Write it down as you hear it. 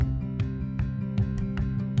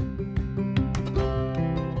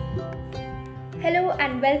Hello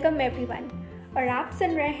and welcome everyone. और आप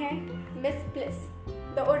सुन रहे हैं miss police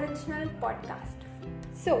the original podcast.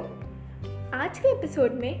 सो आज के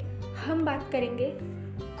एपिसोड में हम बात करेंगे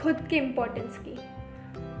खुद के इम्पोर्टेंस की,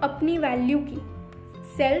 अपनी वैल्यू की,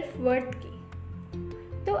 सेल्फ वर्थ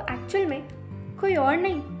की। तो एक्चुअल में कोई और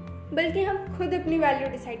नहीं बल्कि हम खुद अपनी वैल्यू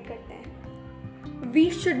डिसाइड करते हैं। We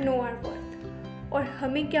should know our worth, और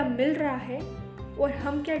हमें क्या मिल रहा है और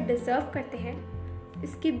हम क्या डिज़र्व करते हैं,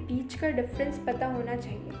 इसके बीच का डिफरेंस पता होना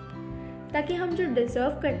चाहिए, ताकि हम जो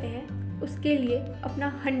डिज़र्व करते हैं उसके लिए अपना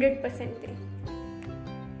 100%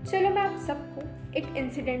 दें। चलो मैं आप सबको एक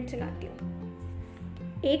इंसिडेंट सुनाती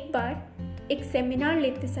हूँ। एक बार एक सेमिनार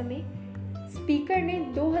लेते समय स्पीकर ने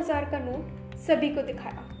 2000 का नोट सभी को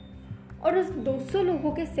दिखाया और उस 200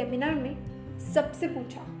 लोगों के सेमिनार में सबसे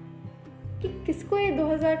पूछा कि किसको ये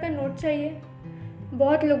 2000 का नोट चाहिए।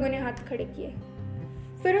 बहुत लोगों ने हाथ खड़े किए।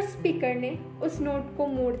 फिर उस स्पीकर ने उस नोट को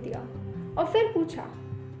मोड़ दिया और फिर पूछा,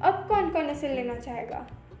 अब कौन कौन इसे लेना चाहेगा।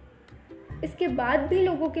 इसके बाद भी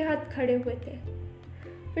लोगों के हाथ खड़े हुए थे।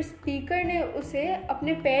 फिर स्पीकर ने उसे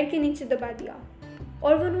अपने पैर के नीचे दबा दिया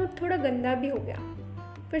और वो नोट थोड़ा गंदा भी हो गया।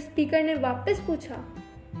 फिर स्पीकर ने वापस पूछा,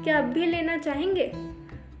 क्या आप भी लेना चाहेंगे?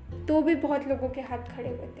 तो भी बहुत लोगों के हाथ खड़े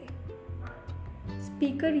हुए थे।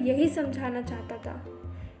 स्पीकर यही समझाना चाहता था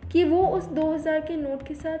कि वो उस 2000 के नोट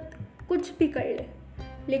के साथ कुछ भी कर ले,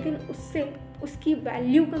 लेकिन उससे उसकी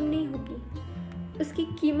वैल्यू कम नहीं होगी, उसकी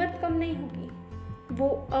कीमत कम नहीं होगी। वो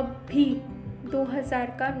अब भी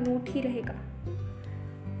 2000 का नोट ही रहेगा।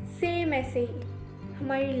 सेम ऐसे ही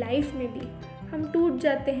हमारी लाइफ में भी हम टूट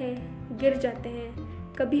जाते हैं, गिर जाते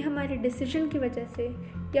हैं, कभी हमारे डिसीजन की वजह से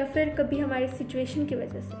या फिर कभी हमारी सिचुएशन की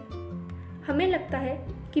वजह से। हमें लगता है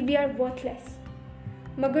कि वी आर वर्थलेस,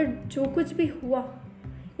 मगर जो कुछ भी हुआ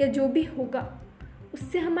या जो भी होगा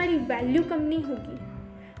उससे हमारी वैल्यू कम नहीं होगी।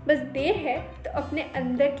 बस देर है तो अपने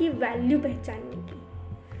अंदर की वैल्यू पहचानने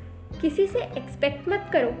की। किसी से एक्सपेक्ट मत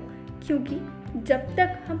करो, क्योंकि जब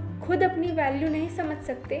तक हम खुद अपनी वैल्यू नहीं समझ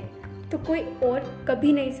सकते तो कोई और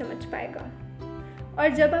कभी नहीं समझ पाएगा। और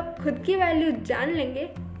जब आप खुद की वैल्यू जान लेंगे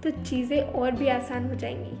तो चीज़ें और भी आसान हो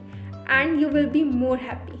जाएंगी and you will be more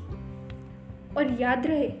happy. और याद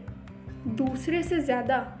रहे, दूसरे से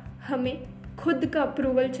ज़्यादा हमें खुद का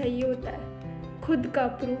अप्रूवल चाहिए होता है, खुद का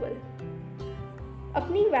अप्रूवल।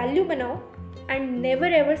 अपनी वैल्यू बनाओ and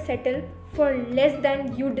never ever settle for less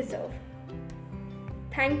than you deserve.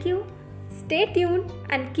 Thank you, stay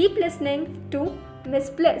tuned and keep listening to miss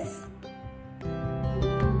police.